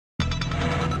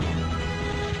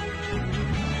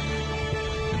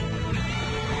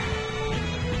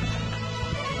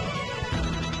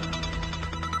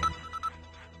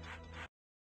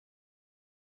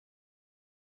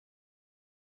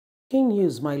King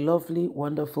news, my lovely,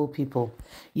 wonderful people.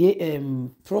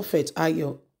 Prophet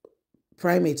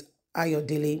Primate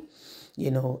Ayodele, you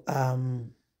know,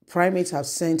 Primate have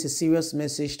sent a serious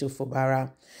message to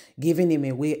Fubara, giving him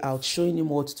a way out, showing him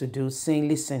what to do, saying,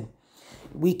 listen,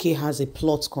 Wike has a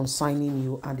plot concerning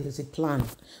you and there's a plan,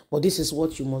 but this is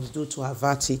what you must do to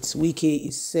avert it. Wike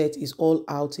is all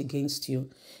out against you.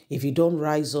 If you don't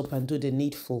rise up and do the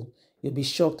needful, you'll be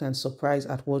shocked and surprised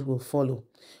at what will follow.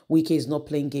 Wike is not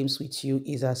playing games with you.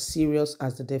 He's as serious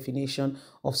as the definition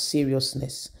of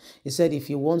seriousness. He said if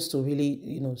he wants to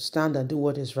really, stand and do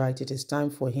what is right, it is time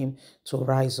for him to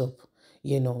rise up.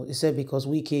 He said because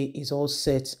Wike is all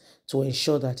set to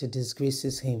ensure that it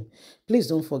disgraces him. Please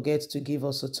don't forget to give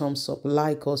us a thumbs up,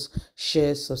 like us,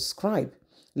 share, subscribe.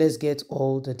 Let's get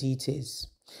all the details.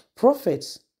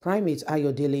 Prophet Primate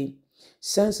Ayodele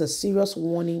sends a serious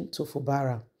warning to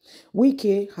Fubara.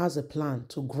 Wike has a plan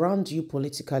to ground you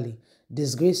politically,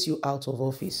 disgrace you out of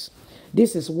office.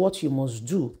 This is what you must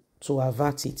do to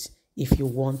avert it if you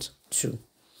want to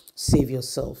save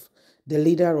yourself. The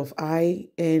leader of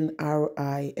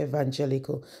INRI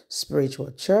Evangelical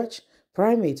Spiritual Church,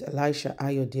 Primate Elisha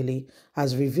Ayodele,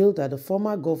 has revealed that the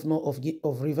former governor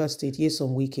of Rivers State,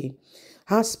 Nyesom Wike,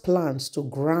 has plans to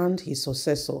ground his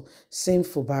successor, Sam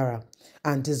Fubara,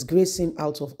 and disgrace him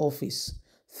out of office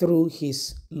through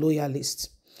his loyalists.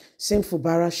 Sam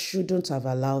Fubara shouldn't have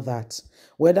allowed that.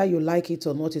 Whether you like it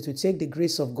or not, it will take the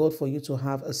grace of God for you to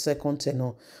have a second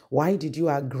tenure. Why did you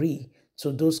agree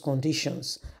to those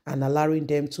conditions and allowing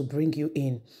them to bring you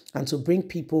in and to bring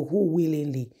people who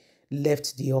willingly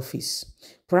left the office?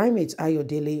 Primate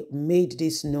Ayodele made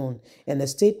this known in a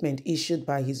statement issued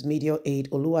by his media aide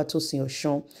Oluwatosin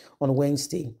Oshun on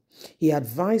Wednesday. He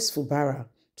advised Fubara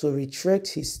to retract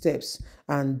his steps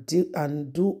and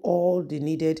do all the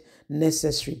needed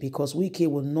necessary because Wike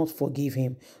will not forgive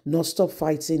him, nor stop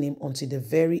fighting him until the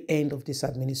very end of this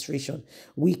administration.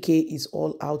 Wike is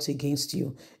all out against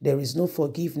you. There is no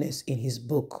forgiveness in his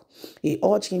book. He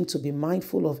urged him to be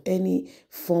mindful of any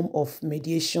form of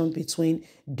mediation between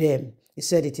them. He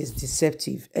said it is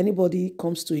deceptive. Anybody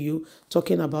comes to you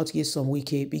talking about Nyesom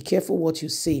Wike, be careful what you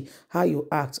say, how you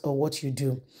act, or what you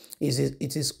do.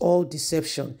 It is all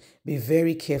deception. Be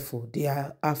very careful. They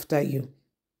are after you.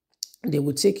 They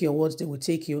will take your words, they will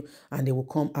take you, and they will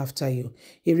come after you.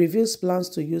 He reveals plans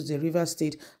to use the River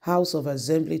State House of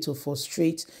Assembly to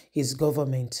frustrate his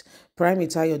government.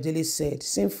 Primate Ayodele said,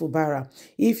 Sam Fubara,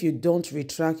 if you don't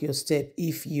retract your step,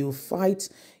 if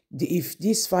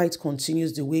this fight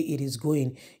continues the way it is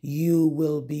going, you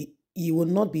will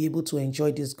not be able to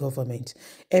enjoy this government.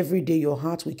 Every day your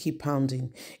heart will keep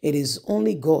pounding. It is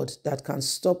only God that can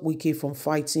stop Wike from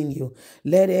fighting you.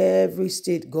 Let every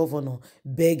state governor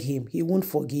beg him. He won't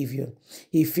forgive you.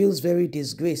 He feels very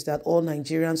disgraced that all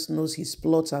Nigerians knows his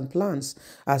plots and plans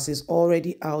as is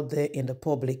already out there in the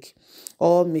public.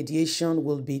 All mediation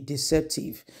will be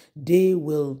deceptive. They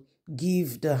will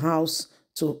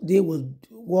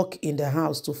work in the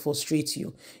house to frustrate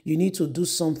you. You need to do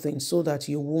something so that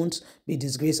you won't be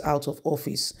disgraced out of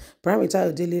office. Primate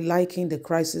Ayodele likened the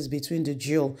crisis between the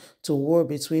Jew to war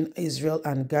between Israel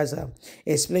and Gaza,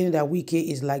 explaining that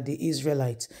Wike is like the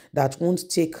Israelites that won't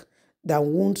take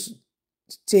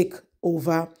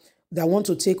over that want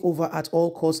to take over at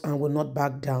all costs and will not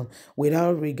back down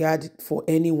without regard for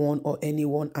anyone,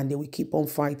 and they will keep on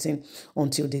fighting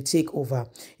until they take over.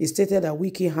 He stated that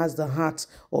Wike has the heart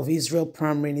of Israel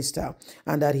Prime Minister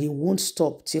and that he won't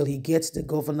stop till he gets the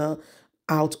governor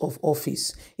out of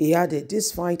office. He added,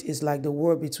 this fight is like the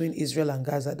war between Israel and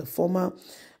Gaza. The former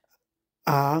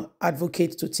are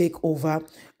advocates to take over,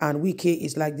 and Wike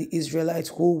is like the Israelites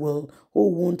who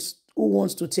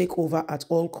wants to take over at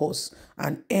all costs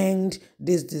and end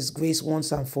this disgrace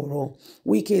once and for all.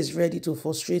 Wike is ready to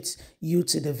frustrate you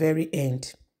to the very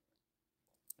end.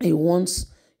 He wants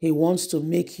to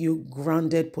make you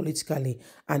grounded politically,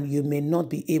 and you may not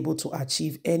be able to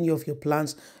achieve any of your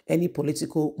plans, any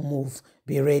political move.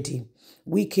 Be ready.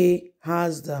 Wike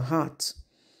has the heart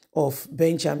of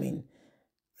Benjamin.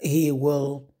 He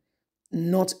will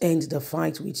not end the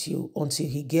fight with you until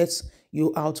he gets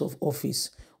you out of office.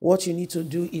 What you need to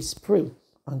do is pray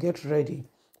and get ready.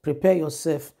 Prepare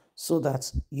yourself so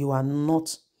that you are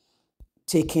not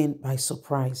taken by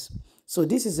surprise. So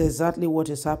this is exactly what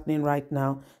is happening right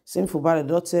now. Same Fubara,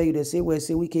 don't tell you, they say, well,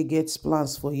 say Wike gets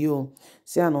plans for you.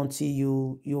 Say, and until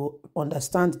you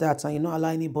understand that and you not allow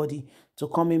anybody to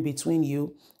come in between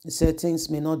you, he said things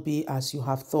may not be as you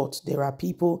have thought. There are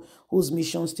people whose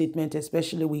mission statement,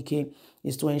 especially Wike,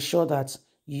 is to ensure that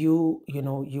you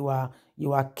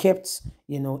are kept,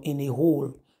 in a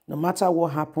hole. No matter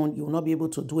what happened, you will not be able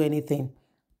to do anything.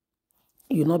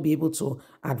 you'll not be able to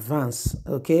advance.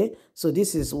 Okay, so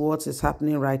this is what is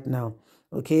happening right now.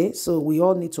 Okay, so we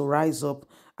all need to rise up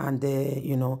and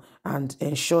and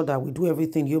ensure that we do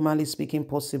everything humanly speaking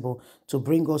possible to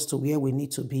bring us to where we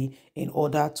need to be in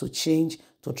order to change,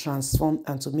 to transform,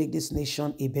 and to make this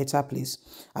nation a better place.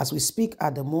 As we speak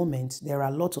at the moment, there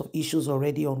are a lot of issues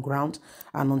already on ground,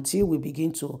 and until we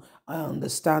begin to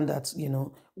understand that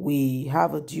we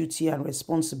have a duty and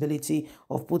responsibility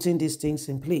of putting these things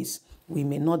in place, we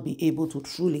may not be able to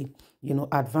truly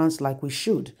advance like we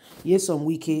should. Yes, on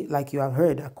Wike, like you have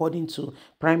heard, according to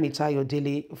Primate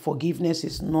Ayodele, forgiveness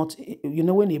is not,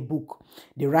 when a book,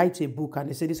 they write a book and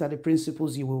they say these are the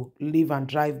principles you will live and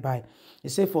drive by. They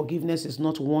say forgiveness is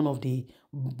not one of the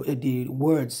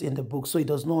words in the book, so he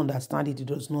does not understand it, he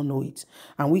does not know it.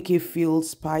 And Wike feels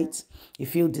spite, he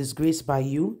feels disgraced by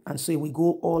you, and so he will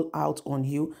go all out on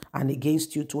you and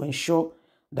against you to ensure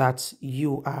that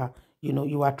you are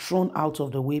thrown out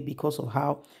of the way because of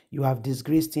how you have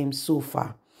disgraced him so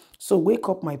far. So wake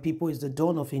up, my people. It's the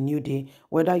dawn of a new day.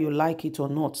 Whether you like it or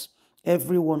not,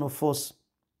 every one of us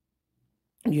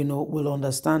will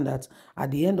understand that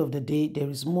at the end of the day, there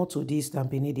is more to this than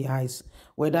beneath the eyes.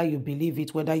 Whether you believe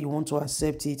it, whether you want to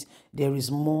accept it, there is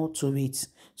more to it.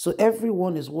 So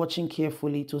everyone is watching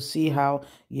carefully to see how,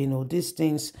 these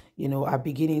things, are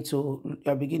beginning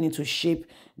to shape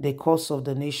the course of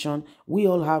the nation. We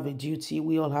all have a duty.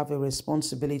 We all have a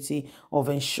responsibility of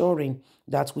ensuring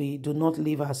that we do not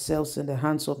leave ourselves in the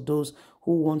hands of those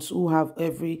who have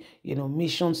every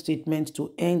mission statement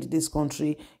to end this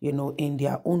country in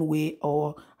their own way,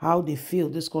 or how they feel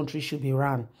this country should be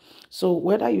run. So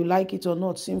whether you like it or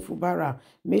not, Sim Fubara,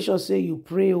 make sure say you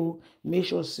pray, make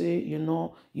sure say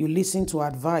you listen to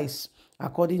advice.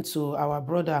 According to our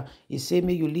brother, he say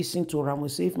may you listen to Ramo,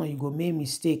 say if not you go make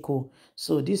mistake.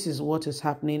 So this is what is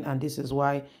happening, and this is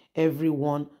why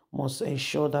everyone must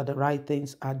ensure that the right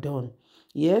things are done.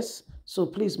 Yes, so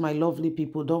please, my lovely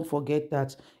people, don't forget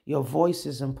that your voice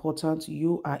is important.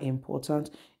 You are important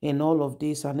in all of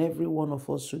this, and every one of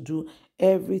us should do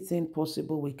everything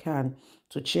possible we can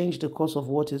to change the course of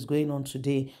what is going on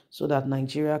today, so that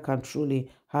Nigeria can truly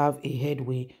have a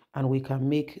headway and we can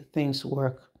make things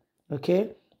work.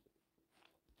 Okay?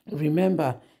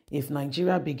 Remember, if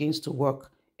Nigeria begins to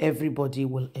work, everybody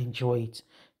will enjoy it.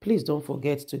 Please don't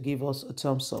forget to give us a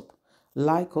thumbs up.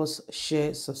 Like us,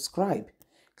 share, subscribe.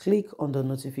 Click on the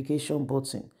notification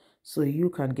button so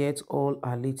you can get all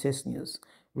our latest news.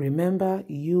 Remember,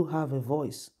 you have a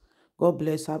voice. God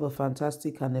bless. Have a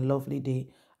fantastic and a lovely day.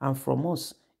 And from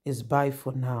us is bye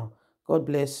for now. God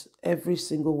bless. Every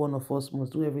single one of us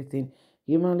must do everything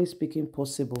humanly speaking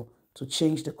possible to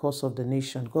change the course of the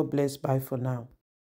nation. God bless. Bye for now.